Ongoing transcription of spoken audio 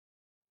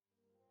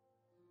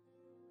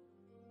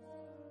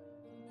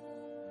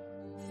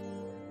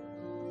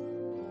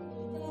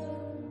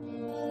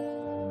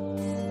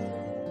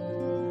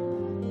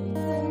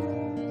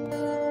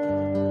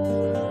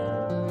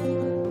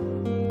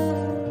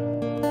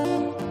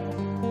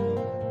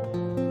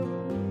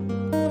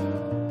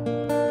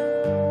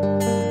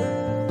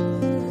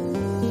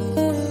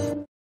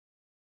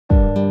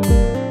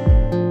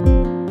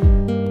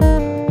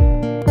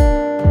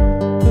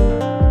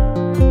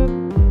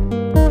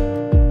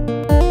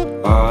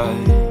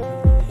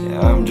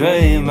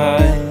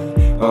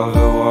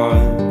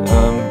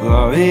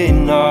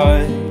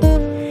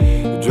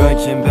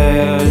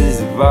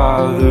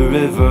by the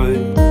river,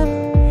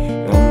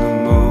 and the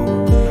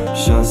moon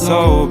shines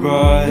so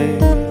bright.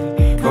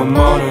 Come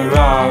on and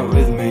ride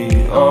with me,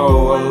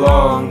 oh,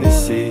 along the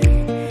sea,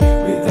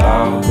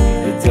 without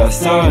the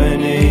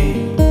destiny.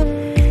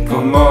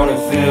 Come on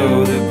and feel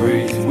the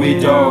breeze, we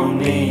don't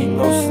need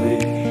no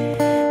sleep.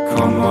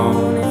 Come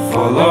on and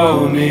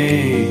follow me.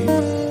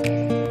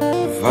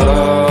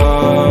 Follow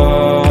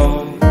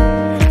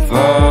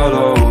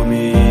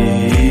me.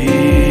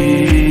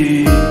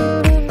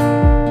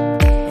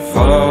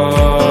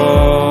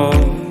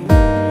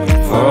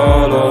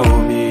 Follow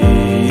me.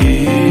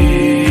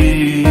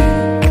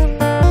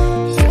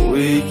 So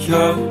we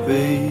can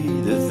be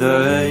the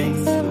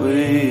things we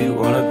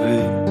wanna be.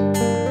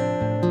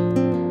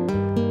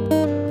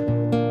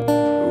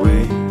 We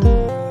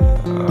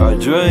are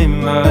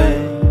dreaming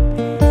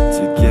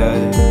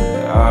together,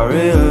 I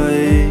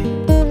really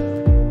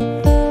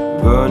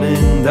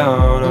burning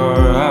down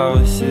our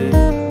houses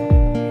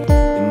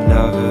and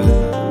never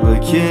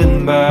looking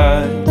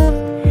back.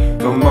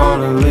 Come on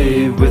and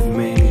live with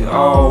me,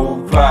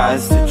 oh,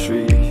 past the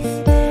trees,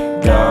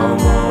 down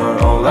our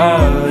old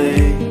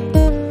alley.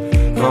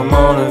 Come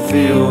on and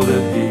feel the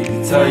beat,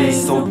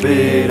 taste so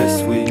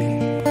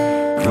bittersweet.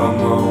 Come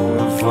on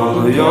and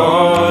follow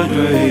your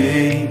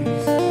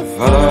dreams.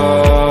 Follow